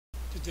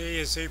Today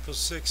is April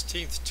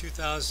 16th,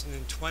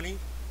 2020.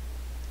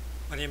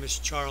 My name is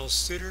Charles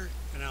Suter,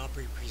 and I'll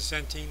be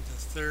presenting the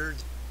third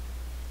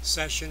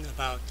session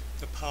about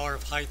the power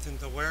of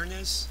heightened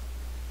awareness.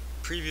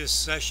 Previous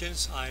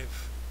sessions,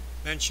 I've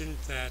mentioned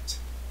that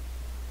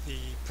the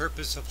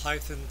purpose of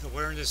heightened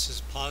awareness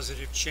is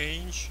positive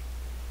change,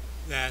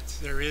 that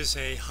there is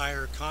a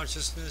higher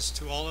consciousness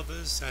to all of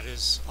us that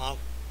is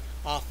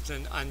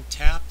often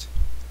untapped.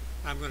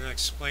 I'm going to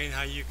explain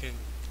how you can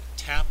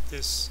tap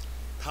this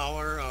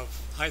power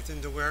of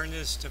heightened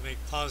awareness to make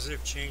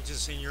positive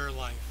changes in your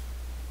life.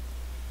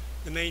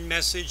 The main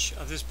message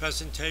of this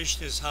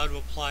presentation is how to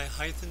apply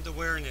heightened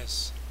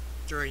awareness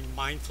during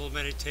mindful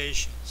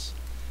meditations.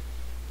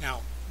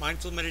 Now,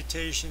 mindful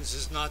meditations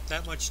is not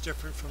that much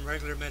different from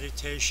regular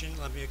meditation.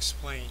 Let me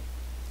explain.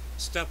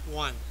 Step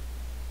 1.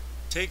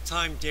 Take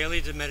time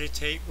daily to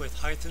meditate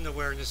with heightened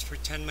awareness for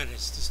 10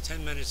 minutes. This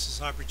 10 minutes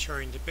is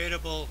arbitrary and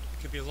debatable.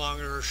 It could be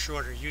longer or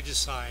shorter. You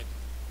decide.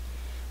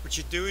 What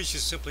you do is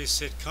you simply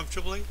sit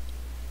comfortably,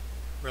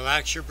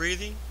 relax your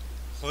breathing,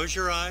 close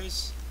your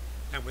eyes,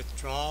 and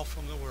withdraw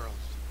from the world.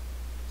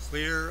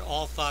 Clear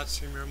all thoughts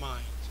from your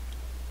mind.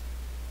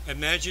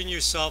 Imagine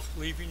yourself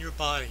leaving your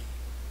body,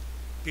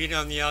 being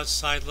on the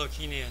outside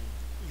looking in.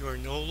 You are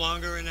no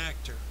longer an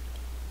actor.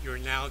 You are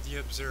now the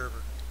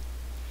observer.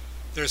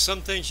 There are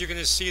some things you're going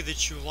to see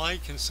that you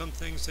like and some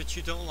things that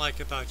you don't like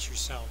about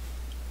yourself.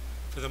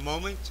 For the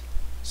moment,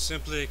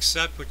 simply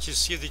accept what you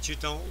see that you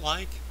don't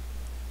like.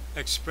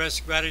 Express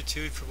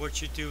gratitude for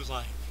what you do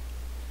like.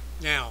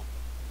 Now,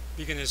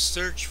 begin to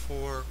search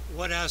for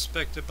what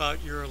aspect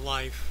about your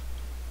life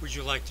would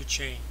you like to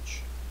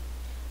change.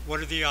 What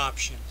are the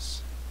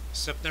options?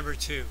 Step number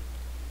 2.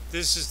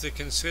 This is the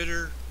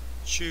consider,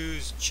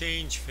 choose,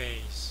 change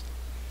phase.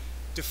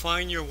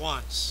 Define your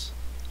wants.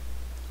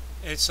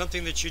 It's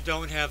something that you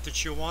don't have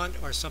that you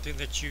want, or something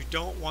that you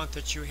don't want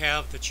that you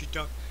have that you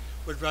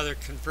would rather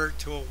convert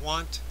to a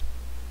want.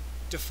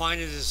 Define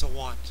it as a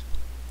want.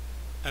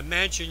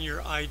 Imagine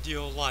your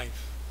ideal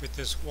life with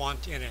this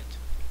want in it.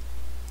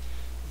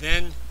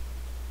 Then,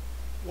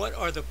 what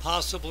are the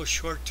possible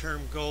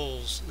short-term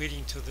goals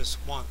leading to this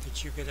want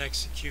that you could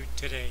execute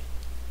today?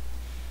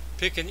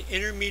 Pick an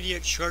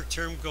intermediate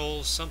short-term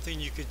goal, something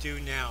you could do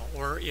now,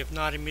 or if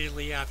not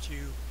immediately after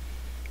you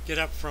get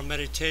up from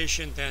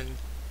meditation, then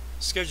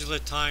schedule a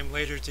time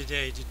later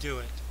today to do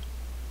it.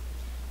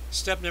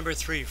 Step number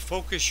 3,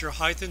 focus your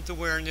heightened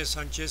awareness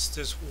on just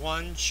this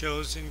one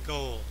chosen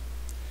goal.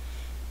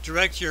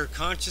 Direct your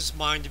conscious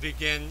mind to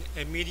begin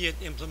immediate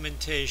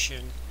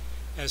implementation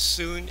as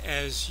soon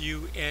as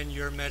you end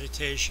your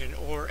meditation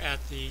or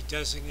at the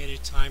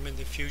designated time in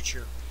the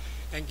future,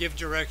 and give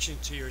direction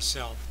to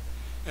yourself.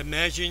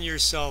 Imagine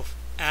yourself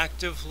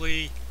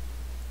actively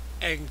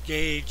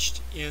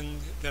engaged in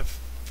the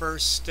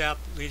first step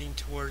leading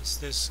towards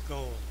this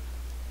goal.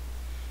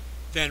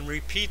 Then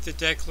repeat the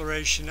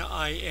declaration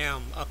I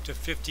am up to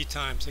 50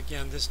 times.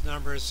 Again, this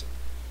number is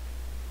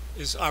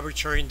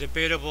arbitrary and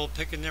debatable.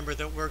 Pick a number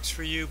that works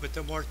for you, but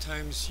the more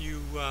times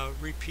you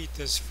repeat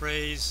this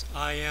phrase,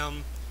 I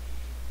am,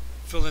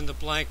 fill in the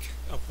blank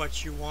of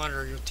what you want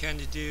or you intend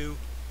to do,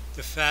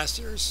 the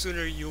faster,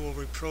 sooner you will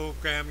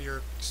reprogram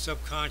your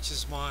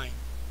subconscious mind.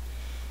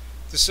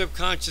 The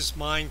subconscious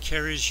mind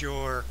carries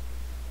your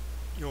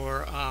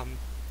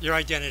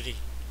identity.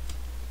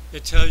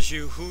 It tells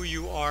you who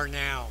you are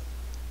now.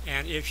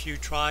 And if you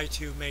try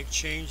to make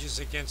changes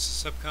against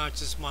the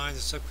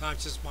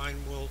subconscious mind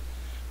will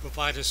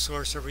provide a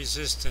source of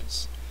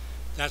resistance.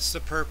 That's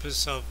the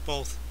purpose of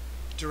both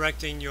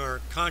directing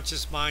your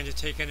conscious mind to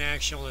take an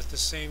action while at the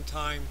same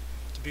time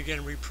to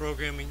begin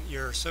reprogramming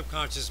your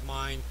subconscious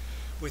mind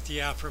with the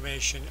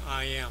affirmation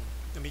I am.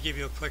 Let me give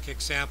you a quick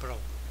example.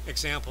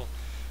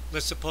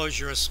 Let's suppose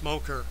you're a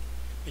smoker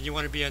and you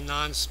want to be a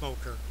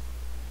non-smoker.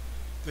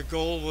 The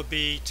goal will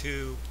be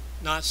to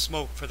not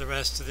smoke for the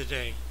rest of the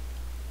day.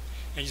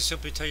 And you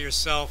simply tell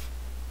yourself,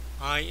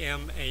 I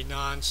am a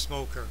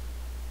non-smoker.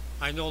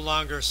 I no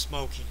longer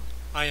smoking.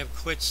 I have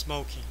quit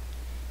smoking.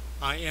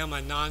 I am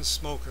a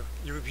non-smoker.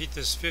 You repeat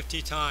this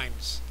 50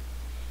 times,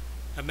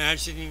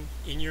 imagining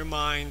in your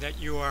mind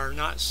that you are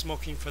not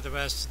smoking for the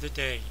rest of the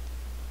day.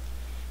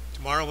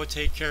 Tomorrow will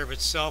take care of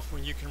itself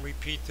when you can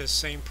repeat this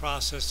same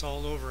process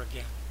all over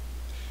again.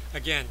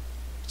 Again,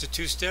 it's a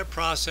 2-step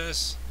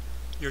process.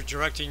 You're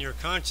directing your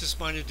conscious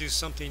mind to do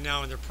something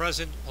now in the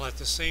present, while at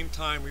the same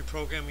time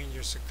reprogramming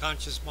your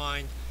subconscious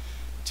mind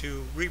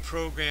to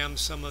reprogram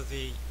some of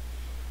the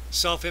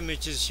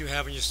self-images you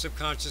have in your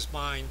subconscious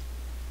mind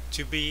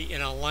to be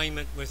in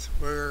alignment with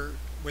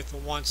the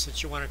wants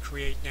that you want to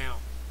create now.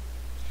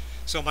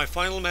 So my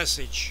final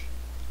message,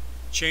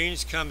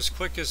 change comes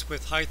quickest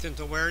with heightened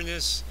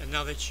awareness, and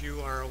now that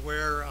you are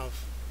aware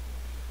of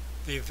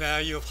the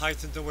value of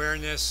heightened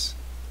awareness,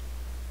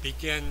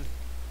 begin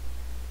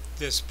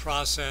this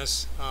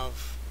process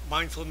of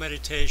mindful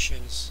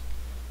meditations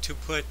to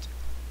put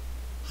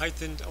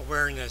heightened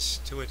awareness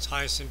to its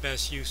highest and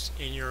best use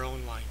in your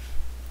own life.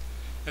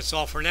 That's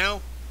all for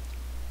now.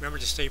 Remember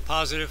to stay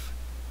positive.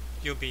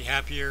 You'll be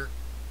happier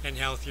and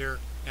healthier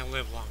and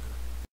live longer.